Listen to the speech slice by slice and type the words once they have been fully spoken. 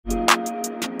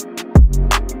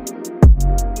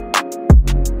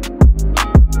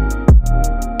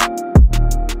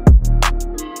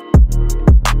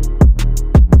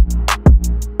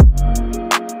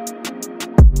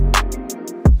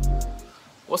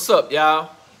What's up,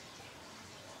 y'all?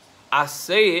 I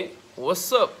said,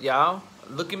 what's up, y'all?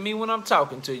 Look at me when I'm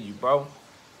talking to you, bro.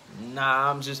 Nah,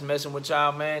 I'm just messing with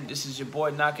y'all, man. This is your boy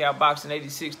Knockout Boxing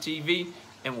 86 TV,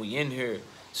 and we in here.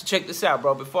 So check this out,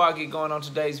 bro. Before I get going on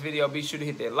today's video, be sure to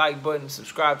hit that like button,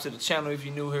 subscribe to the channel if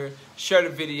you're new here, share the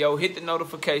video, hit the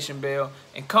notification bell,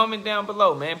 and comment down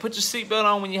below, man. Put your seatbelt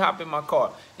on when you hop in my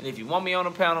car. And if you want me on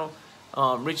the panel,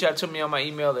 reach out to me on my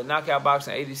email at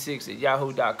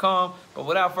knockoutboxing86@yahoo.com. But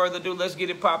without further ado, let's get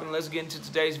it popping. Let's get into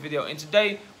today's video. And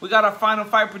today, we got our final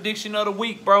fight prediction of the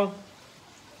week, bro.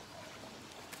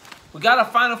 We got our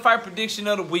final fight prediction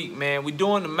of the week, man. We're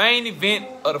doing the main event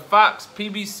of the Fox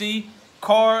PBC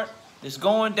card that's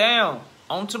going down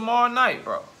on tomorrow night,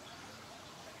 bro.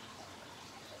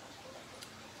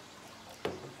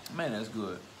 Man, that's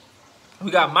good.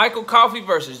 We got Michael Coffie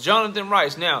versus Jonathan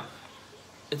Rice. Now,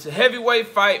 it's a heavyweight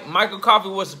fight. Michael Coffie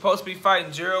was supposed to be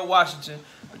fighting Gerald Washington,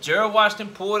 but Gerald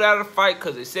Washington pulled out of the fight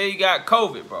because they said he got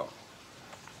COVID, bro.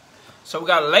 So we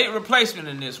got a late replacement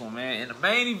in this one, man. In the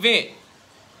main event,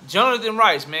 Jonathan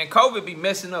Rice, man. COVID be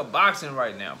messing up boxing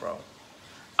right now, bro.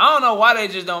 I don't know why they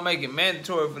just don't make it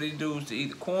mandatory for these dudes to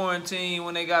either quarantine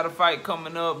when they got a fight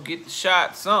coming up, get the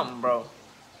shot, something, bro.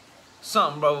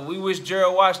 Something, bro. We wish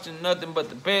Gerald Washington nothing but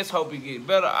the best. Hope he get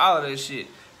better, all of that shit.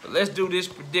 But let's do this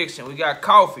prediction. We got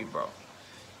Coffie, bro.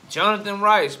 Jonathan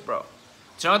Rice, bro.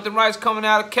 Jonathan Rice coming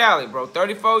out of Cali, bro.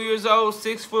 34 years old,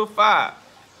 6'5",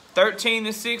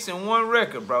 13-6 and 1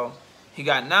 record, bro. He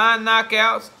got 9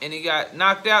 knockouts, and he got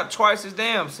knocked out twice his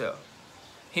damn self.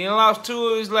 He done lost 2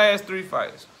 of his last 3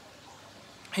 fights.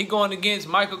 He going against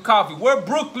Michael Coffie. Where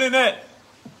Brooklyn at?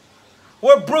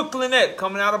 Where Brooklyn at?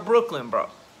 Coming out of Brooklyn, bro.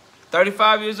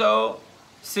 35 years old,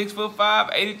 6'5",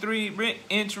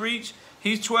 83-inch reach.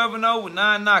 He's 12-0 with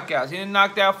 9 knockouts. He done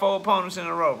knocked out 4 opponents in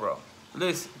a row, bro.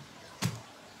 Listen.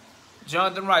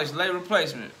 Jonathan Rice, late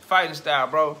replacement, fighting style,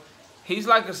 bro. He's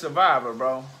like a survivor,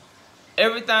 bro.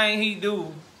 Everything he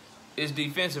do is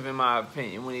defensive, in my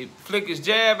opinion. When he flick his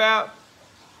jab out,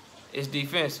 it's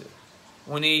defensive.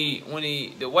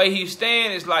 The way he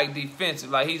stand is like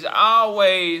defensive. Like he's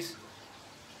always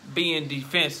being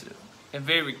defensive and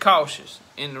very cautious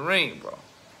in the ring, bro.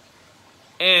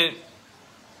 And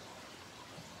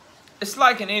it's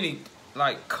like in any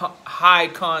high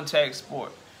contact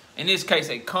sport. In this case,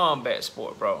 a combat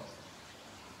sport, bro.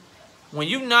 When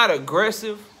you're not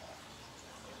aggressive,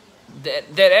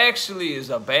 that actually is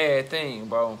a bad thing,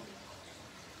 bro.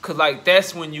 Cause like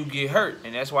that's when you get hurt,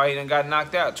 and that's why he done got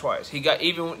knocked out twice.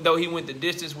 Even though he went the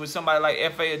distance with somebody like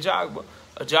F.A.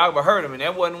 Ajagba hurt him, and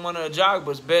that wasn't one of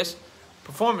Ajagba's best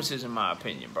performances, in my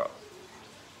opinion, bro.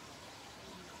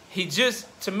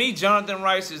 To me, Jonathan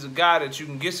Rice is a guy that you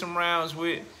can get some rounds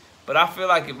with, but I feel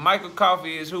like if Michael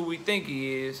Coffie is who we think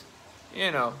he is,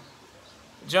 you know,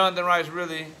 Jonathan Rice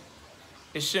really,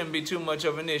 it shouldn't be too much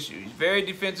of an issue. He's very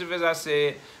defensive, as I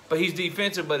said, but he's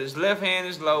defensive, but his left hand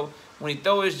is low. When he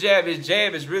throw his jab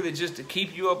is really just to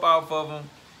keep you up off of him.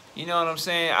 You know what I'm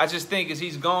saying? I just think as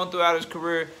he's gone throughout his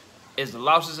career, as the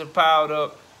losses have piled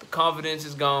up, the confidence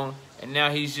is gone, and now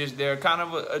he's just there, kind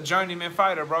of a journeyman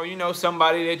fighter, bro. You know,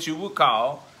 somebody that you would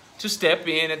call to step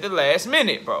in at the last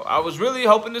minute, bro. I was really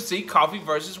hoping to see Coffie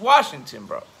versus Washington,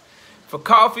 bro. For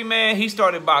Coffie, man, he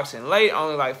started boxing late,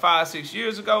 only like 5-6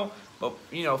 years ago. But,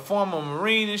 you know, former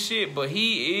Marine and shit. But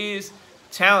he is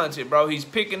talented, bro. He's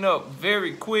picking up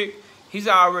very quick. He's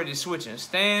already switching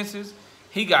stances.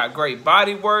 He got great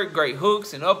body work, great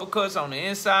hooks and uppercuts on the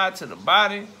inside to the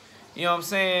body. You know what I'm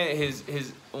saying?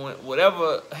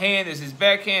 Whatever hand is his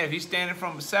backhand, if he's standing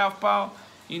from a southpaw,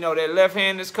 you know that left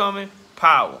hand is coming,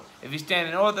 power. If he's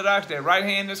standing orthodox, that right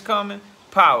hand is coming,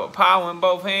 power. Power in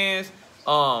both hands.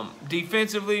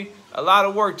 Defensively, a lot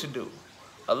of work to do.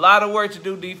 A lot of work to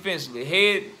do defensively.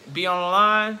 Head be on the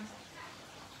line.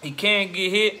 He can't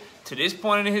get hit. To this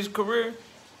point in his career,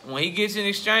 when he gets in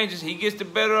exchanges, he gets the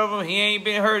better of him. He ain't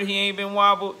been hurt. He ain't been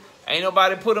wobbled. Ain't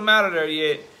nobody put him out of there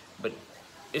yet. But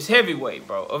it's heavyweight,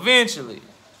 bro. Eventually,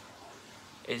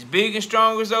 as big and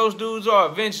strong as those dudes are,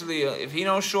 eventually, if he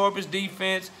don't shore up his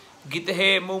defense, get the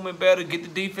head movement better, get the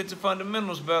defensive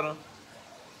fundamentals better,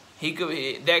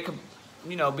 that could,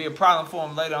 you know, be a problem for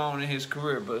him later on in his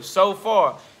career. But so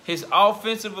far, his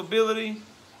offensive ability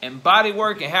and body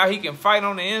work and how he can fight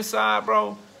on the inside,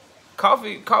 bro,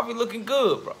 Coffie looking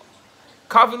good, bro.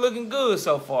 Coffie looking good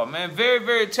so far, man. Very,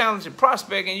 very talented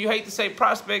prospect. And you hate to say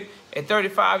prospect at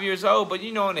 35 years old, but,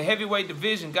 you know, in the heavyweight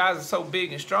division, guys are so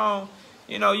big and strong.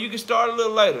 You know, you can start a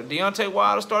little later. Deontay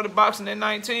Wilder started boxing at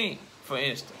 19, for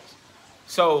instance.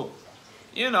 So,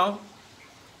 you know,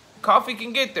 Coffie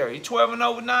can get there. He's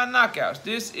 12-0 with 9 knockouts.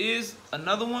 This is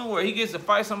another one where he gets to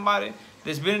fight somebody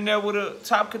that's been in there with a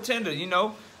top contender, you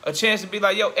know, a chance to be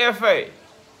like, yo, FA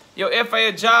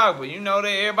a jogger. You know,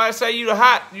 everybody say you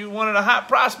one of the hot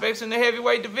prospects in the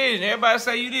heavyweight division. Everybody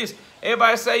say you this.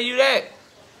 Everybody say you that.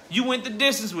 You went the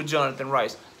distance with Jonathan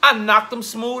Rice. I knocked him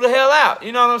smooth the hell out.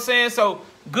 You know what I'm saying? So,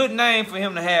 good name for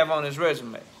him to have on his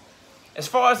resume. As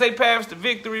far as they paths to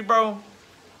victory, bro,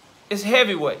 it's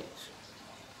heavyweights.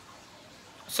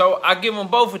 So, I give them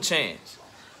both a chance.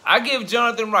 I give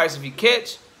Jonathan Rice, if he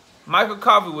catch Michael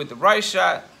Coffie with the right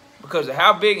shot, because of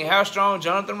how big and how strong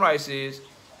Jonathan Rice is,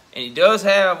 and he does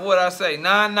have, what I say,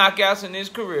 9 knockouts in his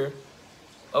career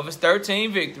of his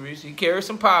 13 victories. He carries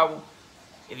some power.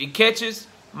 If he catches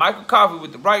Michael Coffie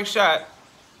with the right shot,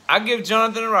 I give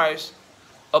Jonathan Rice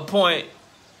a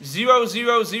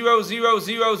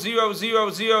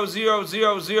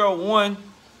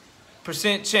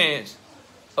 .0.00000000001% chance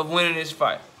of winning this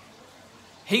fight.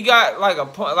 He got like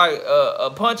a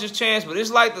puncher's chance, but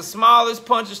it's like the smallest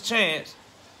puncher's chance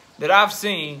that I've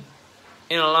seen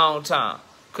in a long time.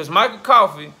 Because Michael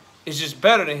Coffie is just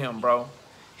better than him, bro.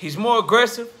 He's more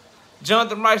aggressive.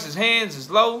 Jonathan Rice's hands is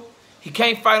low. He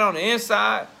can't fight on the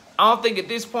inside. I don't think at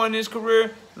this point in his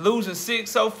career, losing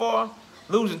 6 so far,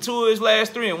 losing 2 of his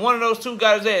last 3, and one of those 2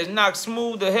 got his ass knocked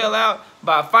smooth the hell out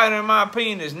by a fighter, in my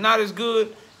opinion, that's not as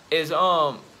good as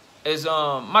Michael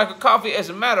Coffie. As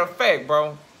a matter of fact,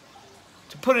 bro,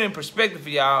 to put it in perspective for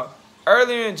y'all,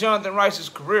 earlier in Jonathan Rice's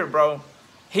career, bro,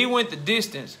 he went the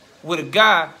distance with a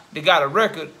guy that got a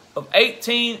record of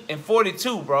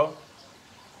 18-42, bro.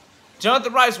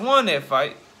 Jonathan Rice won that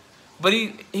fight, but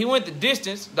he went the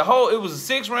distance. It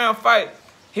was a 6-round fight.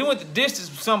 He went the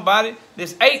distance with somebody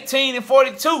that's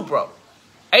 18-42, bro.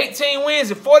 18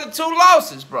 wins and 42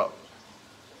 losses, bro.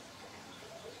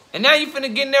 And now you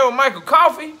finna get in there with Michael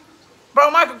Coffie?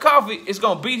 Bro, Michael Coffie is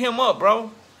gonna beat him up,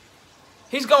 bro.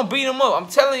 He's gonna beat him up, I'm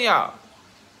telling y'all.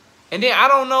 And then I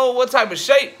don't know what type of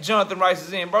shape Jonathan Rice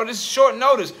is in, bro. This is short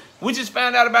notice. We just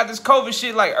found out about this COVID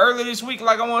shit like earlier this week,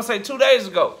 like I want to say 2 days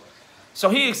ago. So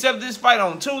he accepted this fight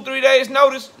on 2-3 days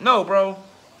notice? No, bro.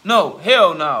 No,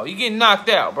 hell no. He getting knocked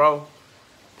out, bro.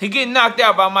 He getting knocked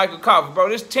out by Michael Coffie, bro.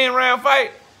 This 10-round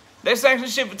fight, they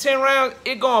sanctioned shit for 10 rounds,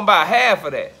 it going by half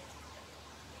of that.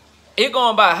 It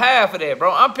going by half of that,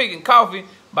 bro. I'm picking Coffie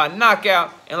by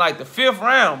knockout in like the 5th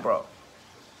round, bro.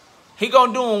 He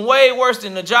gonna do him way worse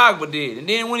than the Jogba did. And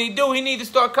then when he do, he need to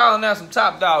start calling out some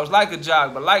top dogs like a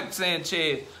Jogba, like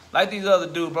Sanchez, like these other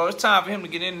dudes, bro. It's time for him to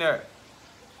get in there.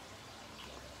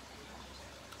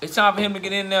 It's time for him to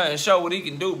get in there and show what he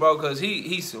can do, bro, because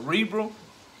he's cerebral.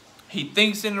 He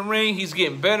thinks in the ring. He's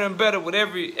getting better and better with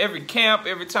every camp,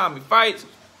 every time he fights.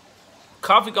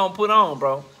 Coffie gonna put on,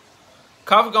 bro.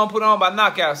 Coffie gonna put on by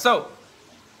knockout. So,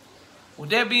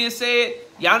 with that being said,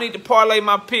 y'all need to parlay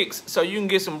my picks so you can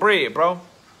get some bread, bro.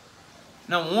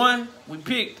 Number 1, we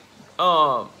picked,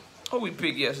 who we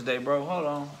picked yesterday, bro? Hold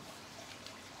on.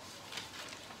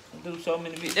 Do so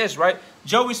many videos. That's right.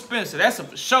 Joey Spencer. That's a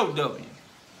for sure W.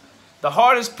 The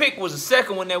hardest pick was the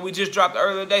second one that we just dropped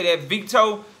earlier today. That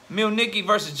Victor Milnicki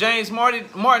versus James Martin.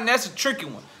 That's a tricky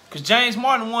one. Because James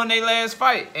Martin won their last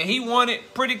fight. And he won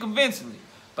it pretty convincingly.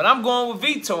 But I'm going with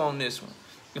Vito on this one.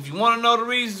 If you want to know the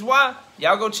reasons why,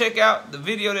 y'all go check out the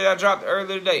video that I dropped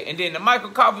earlier today. And then the Michael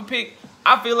Coffie pick,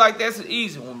 I feel like that's an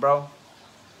easy one, bro.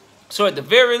 So at the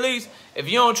very least, if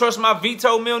you don't trust my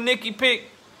Vito Milnicki pick,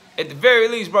 at the very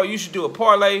least, bro, you should do a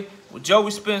parlay with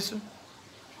Joey Spencer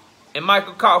and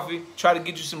Michael Coffie. Try to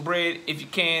get you some bread if you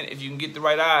can get the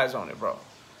right eyes on it, bro.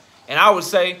 And I would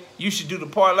say you should do the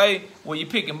parlay where you're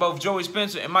picking both Joey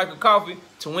Spencer and Michael Coffie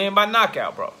to win by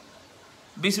knockout, bro.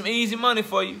 Be some easy money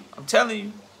for you. I'm telling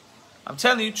you. I'm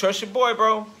telling you, trust your boy,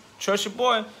 bro. Trust your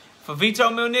boy. For Vito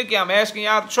Milnicki, I'm asking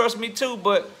y'all to trust me too,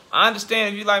 but I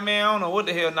understand if you're like, man, I don't know what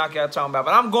the hell knockout talking about,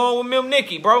 but I'm going with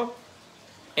Milnicki, bro.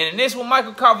 And in this one,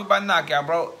 Michael Coffie by knockout,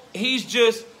 bro. He's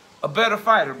just a better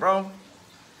fighter, bro.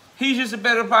 He's just a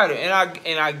better fighter.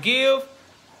 And I give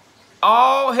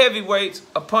all heavyweights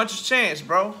a puncher's chance,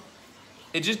 bro.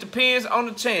 It just depends on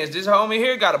the chance. This homie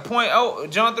here got a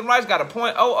Jonathan Rice got a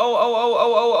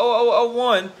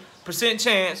 .0000001%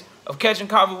 chance of catching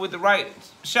Coffie with the right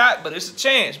shot, but it's a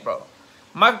chance, bro.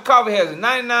 Michael Coffie has a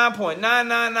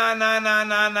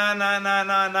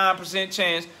 99.999999999%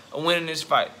 chance of winning this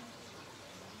fight.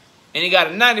 And he got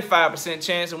a 95%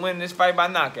 chance of winning this fight by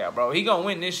knockout, bro. He gonna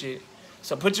win this shit.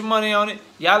 So put your money on it.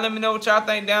 Y'all let me know what y'all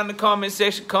think down in the comment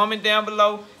section. Comment down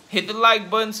below. Hit the like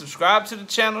button. Subscribe to the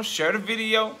channel. Share the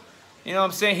video. You know what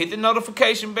I'm saying? Hit the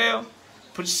notification bell.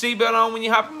 Put your seatbelt on when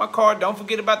you hop in my car. Don't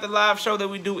forget about the live show that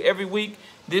we do every week.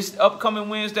 This upcoming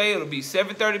Wednesday, it'll be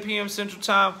 7:30 p.m. Central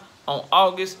Time, on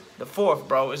August the 4th,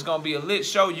 bro. It's going to be a lit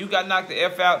show. You Got Knocked the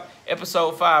F Out,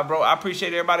 episode 5, bro. I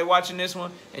appreciate everybody watching this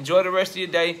one. Enjoy the rest of your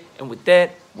day. And with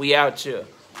that, we out here.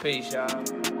 Peace,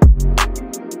 y'all.